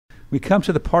We come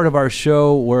to the part of our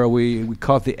show where we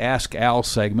call it the Ask Al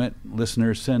segment.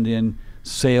 Listeners send in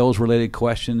sales-related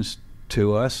questions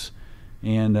to us,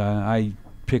 and I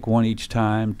pick one each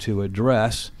time to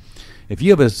address. If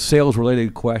you have a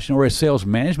sales-related question or a sales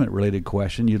management-related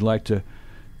question you'd like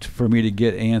for me to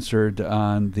get answered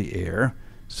on the air,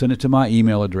 send it to my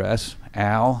email address,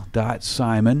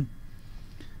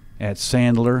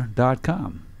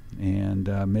 al.simon@sandler.com,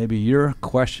 and maybe your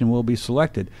question will be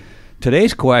selected.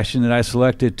 Today's question that I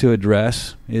selected to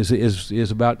address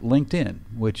is about LinkedIn,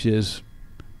 which is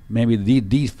maybe the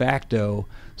de facto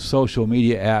social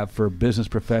media app for business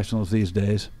professionals these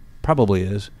days. Probably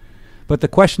is. But the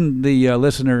question the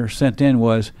listener sent in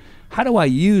was, how do I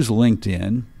use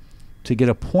LinkedIn to get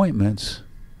appointments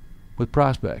with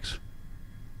prospects?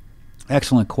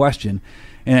 Excellent question.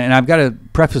 And I've got to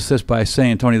preface this by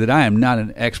saying, Tony, that I am not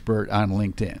an expert on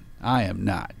LinkedIn. I am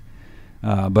not.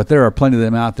 But there are plenty of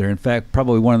them out there. In fact,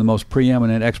 probably one of the most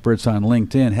preeminent experts on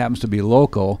LinkedIn happens to be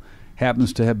local,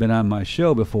 happens to have been on my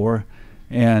show before,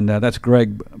 and that's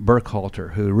Greg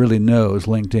Burkhalter, who really knows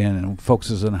LinkedIn and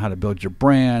focuses on how to build your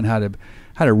brand, how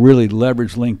to really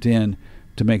leverage LinkedIn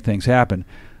to make things happen.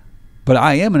 But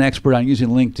I am an expert on using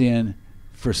LinkedIn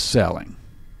for selling.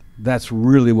 That's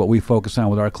really what we focus on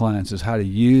with our clients, is how to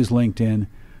use LinkedIn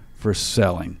for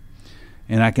selling.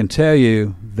 And I can tell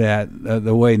you that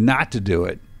the way not to do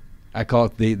it, I call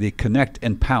it the connect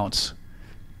and pounce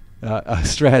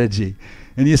strategy.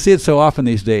 And you see it so often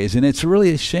these days, and it's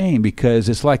really a shame because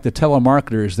it's like the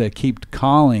telemarketers that keep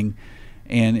calling,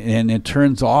 and it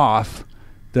turns off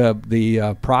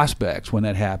the prospects when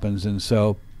that happens. And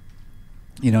so,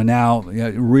 now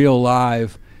real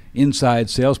live inside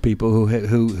salespeople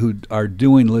who are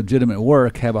doing legitimate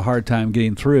work have a hard time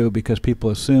getting through because people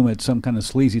assume it's some kind of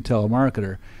sleazy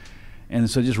telemarketer, and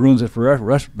so it just ruins it for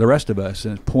the rest of us,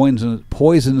 and it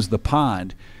poisons the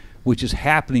pond, which is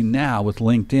happening now with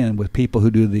LinkedIn with people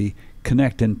who do the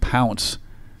connect and pounce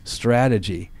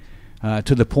strategy,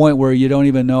 to the point where you don't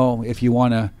even know if you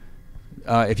want to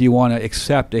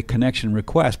accept a connection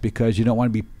request because you don't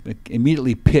want to be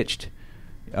immediately pitched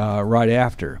right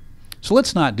after. So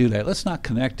let's not do that. Let's not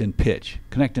connect and pitch,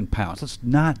 connect and pounce. Let's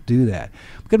not do that.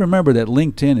 We've got to remember that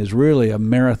LinkedIn is really a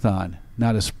marathon,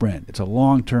 not a sprint. It's a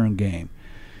long-term game.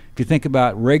 If you think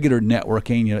about regular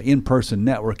networking, in-person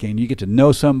networking, you get to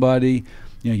know somebody,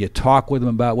 you talk with them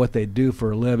about what they do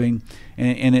for a living,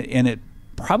 and it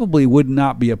probably would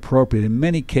not be appropriate in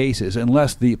many cases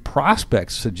unless the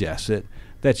prospect suggests it,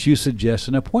 that you suggest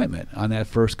an appointment on that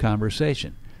first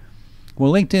conversation.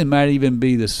 Well, LinkedIn might even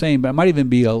be the same, but it might even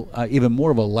be even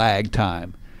more of a lag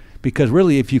time, because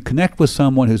really if you connect with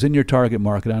someone who's in your target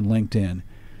market on LinkedIn,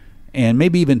 and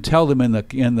maybe even tell them in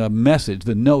the message,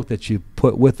 the note that you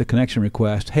put with the connection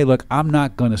request, hey, look, I'm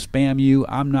not going to spam you,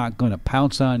 I'm not going to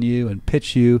pounce on you and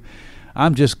pitch you,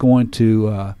 I'm just going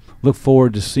to look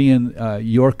forward to seeing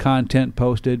your content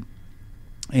posted,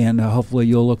 and hopefully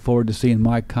you'll look forward to seeing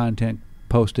my content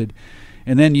posted.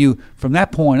 And then from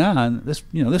that point on, this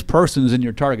person is in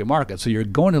your target market, so you're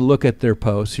going to look at their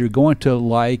posts, you're going to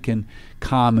like and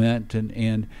comment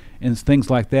and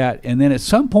things like that, and then at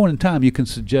some point in time you can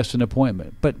suggest an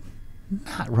appointment, but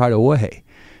not right away.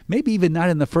 Maybe even not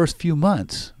in the first few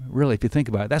months, really, if you think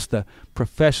about it. That's the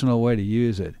professional way to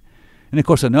use it. And of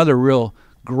course, another real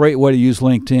great way to use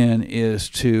LinkedIn is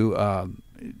to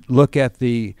look at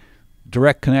the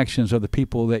direct connections of the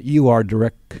people that you are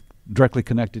directly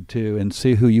connected to and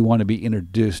see who you want to be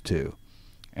introduced to,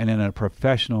 and in a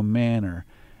professional manner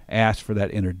ask for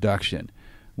that introduction,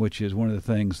 which is one of the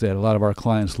things that a lot of our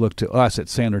clients look to us at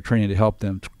Sandler Training to help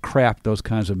them craft those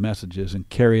kinds of messages and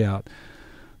carry out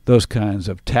those kinds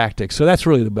of tactics. So that's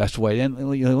really the best way. And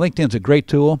LinkedIn's a great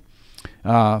tool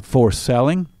for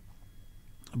selling,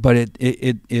 but it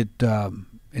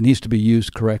needs to be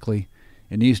used correctly.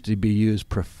 It needs to be used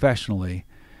professionally,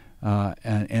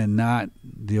 and not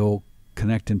the old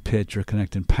connect and pitch or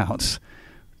connect and pounce.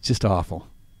 It's just awful.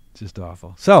 Just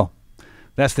awful. So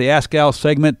that's the Ask Al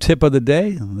segment tip of the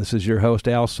day. This is your host,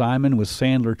 Al Simon, with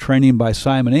Sandler Training by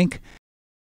Simon Inc.